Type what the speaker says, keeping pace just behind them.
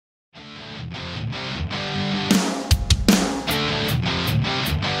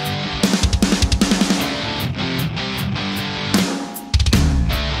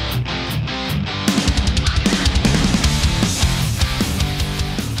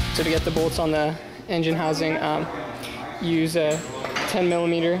So to get the bolts on the engine housing, use a 10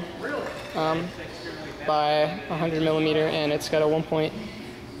 millimeter by 100 millimeter, and it's got a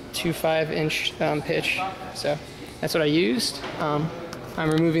 1.25 inch pitch. So that's what I used. I'm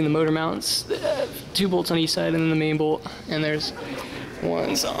removing the motor mounts, 2 bolts on each side, and then the main bolt, and there's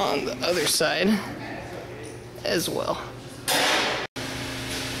ones on the other side as well.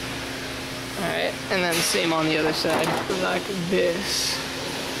 Alright, and then same on the other side, like this.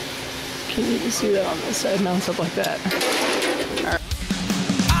 Can you see that on this side? Mounts up like that. Alright.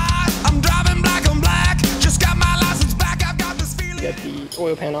 I'm driving black on black. Just got my license back. I've got this feeling. Get the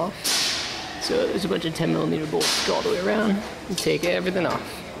oil pan off. So there's a bunch of 10 millimeter bolts go all the way around and take everything off.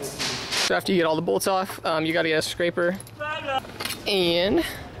 So after you get all the bolts off, you got to get a scraper and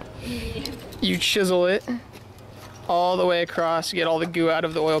you chisel it all the way across to get all the goo out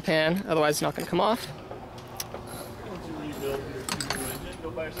of the oil pan, otherwise it's not going to come off.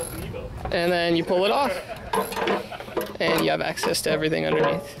 And then you pull it off and you have access to everything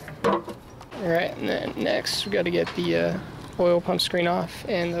underneath. Alright, and then next we got to get the oil pump screen off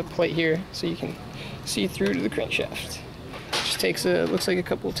and the plate here so you can see through to the crankshaft. Just takes looks like a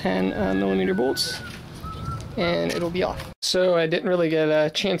couple 10 millimeter bolts and it'll be off. So I didn't really get a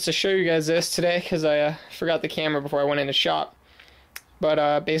chance to show you guys this today because I forgot the camera before I went into shop.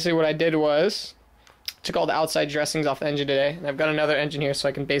 But basically what I did was took all the outside dressings off the engine today, and I've got another engine here so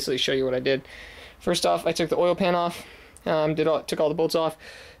I can basically show you what I did. First off, I took the oil pan off, took all the bolts off,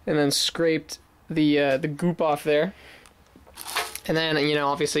 and then scraped the goop off there. And then, you know,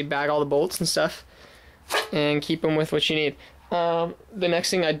 obviously bag all the bolts and stuff and keep them with what you need. The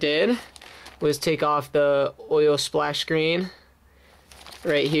next thing I did was take off the oil splash screen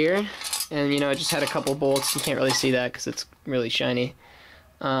right here, and you know, it just had a couple bolts. You can't really see that because it's really shiny.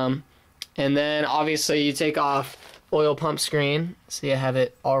 And then obviously you take off oil pump screen. See, I have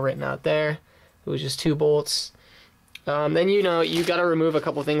it all written out there. It was just 2 bolts. Then, you know, you got to remove a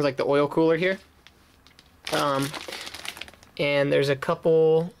couple things like the oil cooler here. And there's a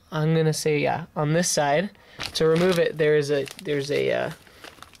couple, I'm gonna say, yeah, on this side. To remove it, there's a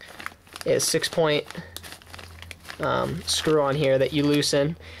 6-point screw on here that you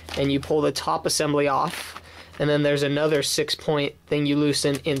loosen, and you pull the top assembly off. And then there's another 6-point thing you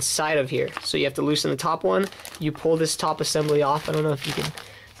loosen inside of here. So you have to loosen the top one. You pull this top assembly off. I don't know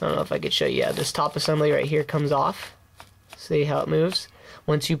if I could show you. Yeah, this top assembly right here comes off. See how it moves?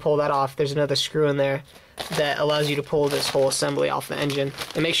 Once you pull that off, there's another screw in there that allows you to pull this whole assembly off the engine.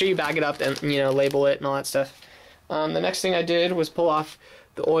 And make sure you bag it up and, you know, label it and all that stuff. The next thing I did was pull off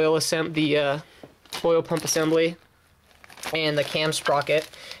the oil pump assembly and the cam sprocket.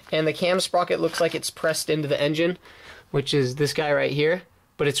 And the cam sprocket looks like it's pressed into the engine, which is this guy right here,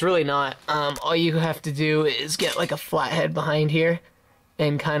 but it's really not. All you have to do is get like a flathead behind here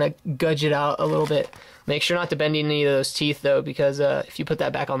and kind of gudge it out a little bit. Make sure not to bend any of those teeth though, because if you put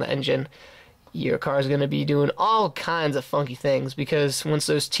that back on the engine, your car is going to be doing all kinds of funky things, because once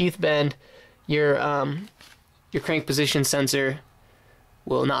those teeth bend, your crank position sensor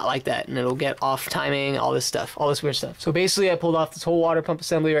will not like that, and it'll get off timing, all this stuff, all this weird stuff. So basically I pulled off this whole water pump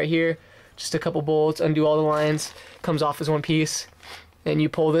assembly right here, just a couple bolts, undo all the lines, comes off as one piece, and you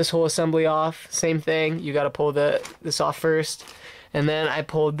pull this whole assembly off, same thing, you got to pull this off first, and then I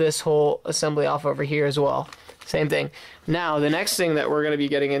pulled this whole assembly off over here as well, same thing. Now the next thing that we're going to be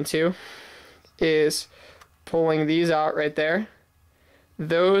getting into is pulling these out right there.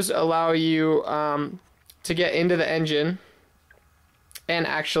 Those allow you to get into the engine and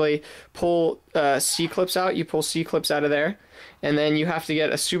actually pull C-clips out. You pull C-clips out of there, and then you have to get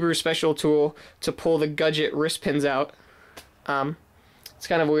a Subaru special tool to pull the Gudget wrist pins out. It's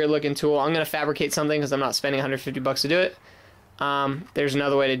kind of a weird looking tool. I'm going to fabricate something because I'm not spending 150 bucks to do it. There's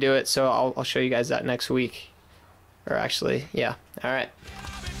another way to do it, so I'll show you guys that next week. Or actually, yeah. Alright.